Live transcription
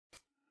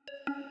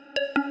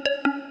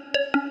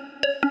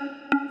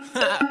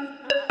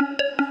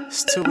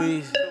Too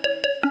easy.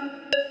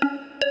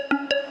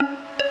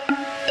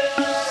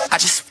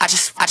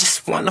 I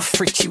just wanna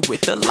freak you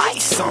with the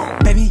lights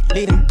on. Baby,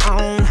 leave them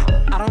on.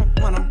 I don't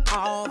want them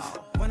off.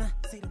 Wanna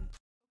see them.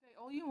 Okay,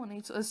 all you will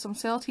need is some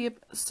sellotape,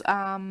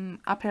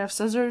 a pair of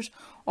scissors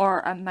or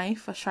a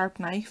knife, a sharp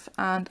knife,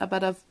 and a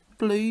bit of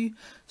blue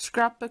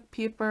scrapbook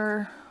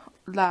paper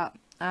that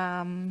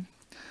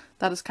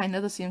is kind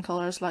of the same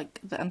colour as like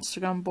the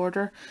Instagram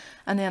border,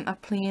 and then a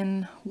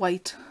plain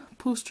white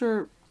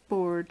poster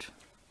board.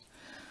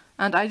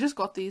 And I just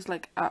got these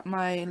like at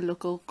my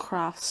local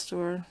craft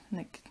store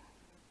like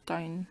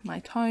down my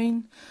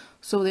town,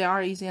 so they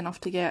are easy enough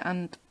to get,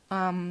 and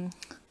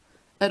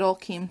it all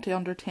came to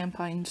under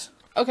 £10.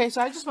 Okay,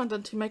 so I just went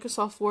into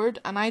Microsoft Word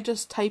and I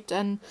just typed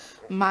in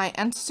my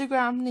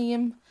Instagram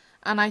name,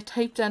 and I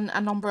typed in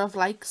a number of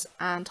likes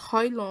and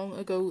how long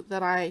ago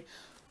that I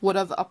would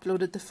have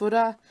uploaded the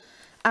photo,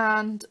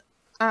 and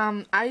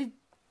I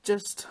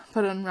just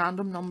put in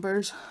random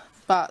numbers,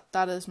 but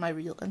that is my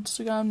real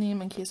Instagram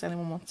name in case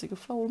anyone wants to go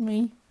follow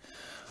me.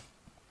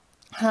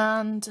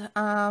 And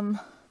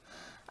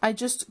I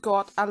just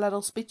got a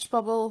little speech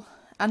bubble,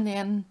 and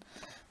then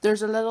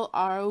there's a little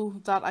arrow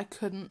that I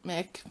couldn't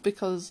make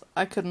because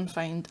I couldn't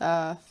find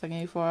a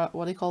thingy for it.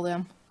 What do you call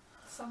them?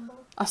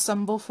 A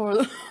symbol for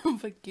them.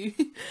 Thank you.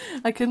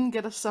 I couldn't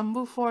get a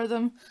symbol for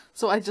them,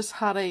 so I just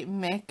had to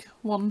make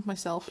one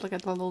myself, like a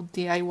little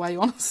DIY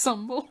on a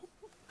symbol.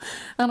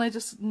 And I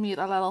just made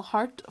a little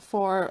heart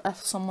for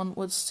if someone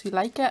was to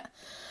like it.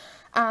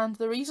 And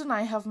the reason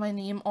I have my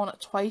name on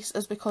it twice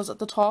is because at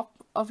the top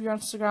of your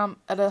Instagram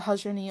it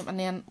has your name, and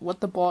then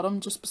with the bottom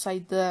just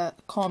beside the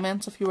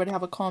comments, if you were to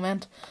have a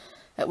comment,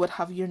 it would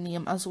have your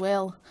name as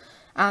well.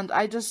 And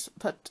I just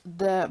put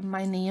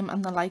my name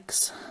and the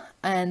likes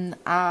in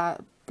a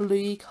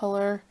blue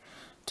colour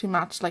to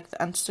match like the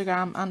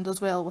Instagram, and as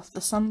well with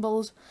the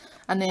symbols.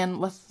 And then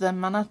with the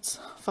minutes,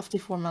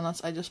 54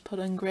 minutes, I just put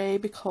in grey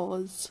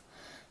because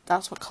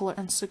that's what colour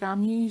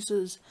Instagram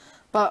uses.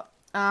 But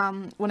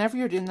whenever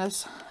you're doing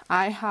this,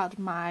 I had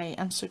my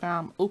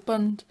Instagram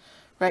opened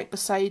right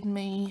beside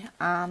me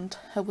and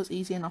it was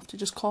easy enough to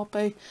just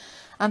copy,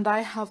 and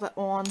I have it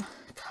on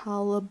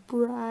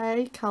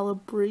Calibri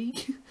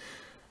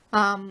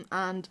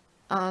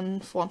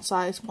and font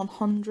size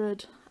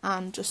 100,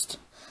 and just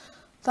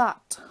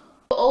that.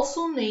 You'll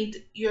also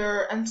need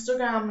your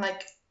Instagram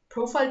like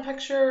profile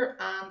picture,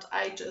 and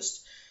I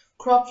just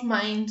cropped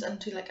mine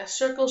into like a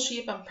circle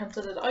shape and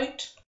printed it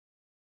out.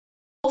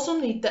 Also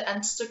need the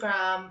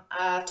Instagram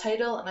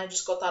title, and I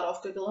just got that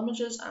off Google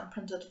Images and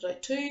printed it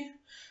out too.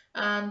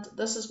 And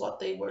this is what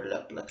they were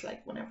look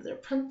like whenever they're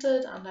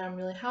printed, and I'm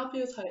really happy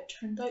with how it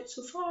turned out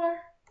so far.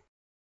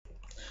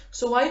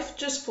 So I've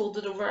just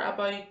folded over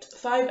about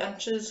 5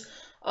 inches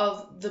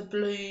of the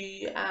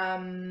blue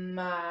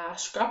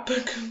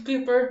scrapbook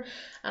paper,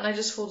 and I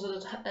just folded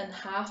it in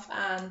half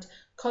and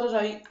cut it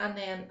out, and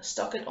then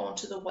stuck it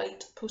onto the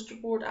white poster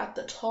board at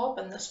the top,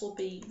 and this will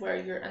be where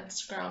your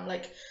Instagram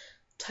like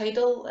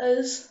title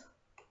is.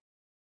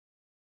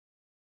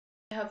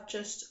 I have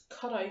just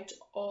cut out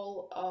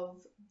all of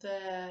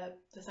the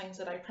things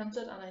that I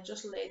printed, and I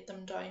just laid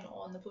them down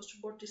on the poster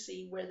board to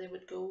see where they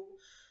would go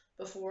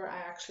before I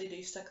actually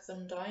do stick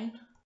them down.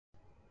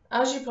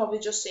 As you probably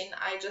just seen,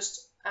 I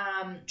just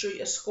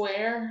drew a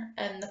square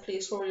in the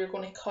place where you're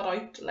going to cut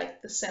out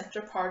like the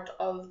center part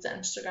of the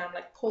Instagram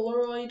like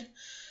Polaroid,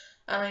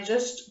 and I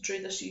just drew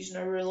this using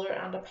a ruler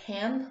and a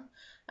pen.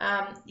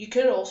 You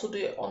could also do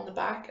it on the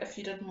back if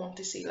you didn't want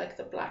to see like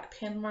the black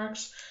pen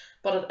marks,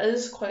 but it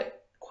is quite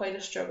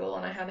a struggle,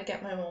 and I had to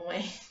get my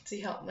mummy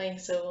to help me,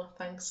 so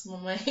thanks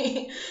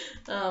mummy.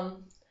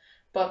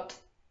 But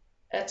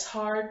it's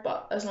hard,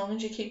 but as long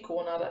as you keep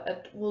going at it,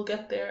 it will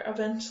get there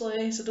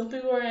eventually, so don't be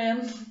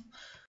worrying.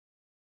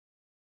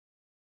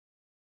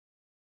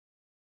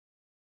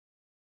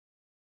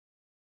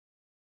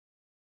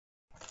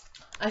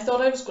 I thought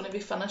I was going to be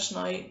finished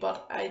now,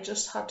 but I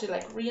just had to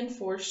like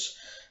reinforce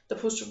the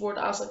poster board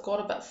as it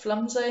got a bit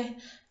flimsy.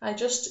 I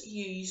just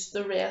used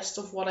the rest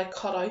of what I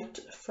cut out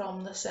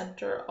from the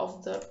center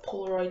of the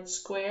Polaroid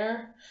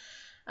square,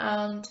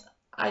 and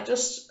I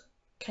just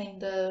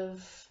kind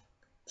of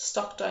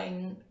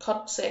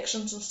cut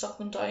sections and stuck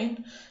them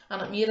down,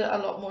 and it made it a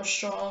lot more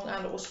strong,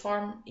 and it was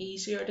far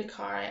easier to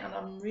carry, and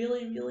I'm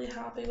really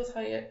happy with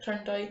how it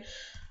turned out,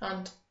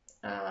 and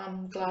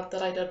I'm glad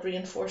that I did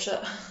reinforce it.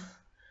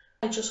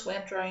 I just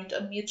went around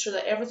and made sure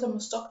that everything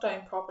was stuck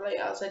down properly,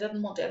 as I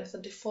didn't want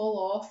anything to fall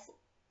off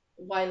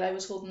while I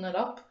was holding it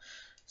up.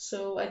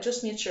 So I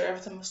just made sure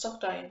everything was stuck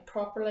down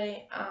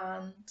properly,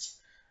 and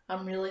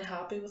I'm really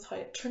happy with how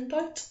it turned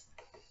out.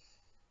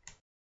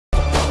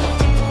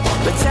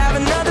 Let's have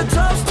another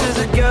toast to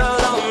the girl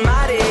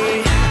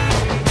almighty.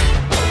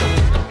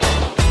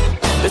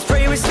 Let's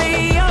pray we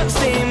stay young,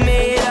 stay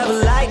made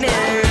of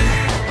lightning.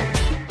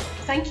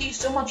 Thank you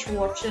so much for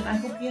watching. I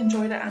hope you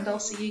enjoyed it, and I'll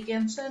see you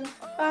again soon.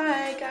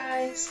 Bye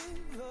guys.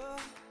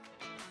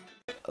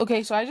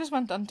 Okay, so I just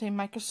went into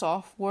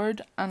Microsoft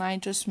Word and I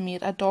just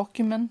made a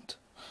document.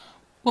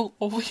 Well,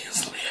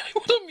 obviously I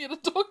would have made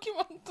a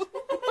document.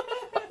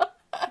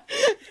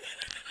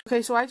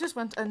 Okay, so I just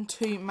went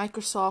into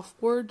Microsoft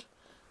Word.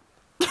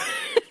 I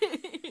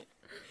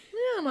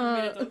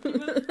made a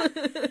document.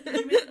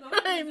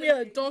 I made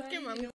a document.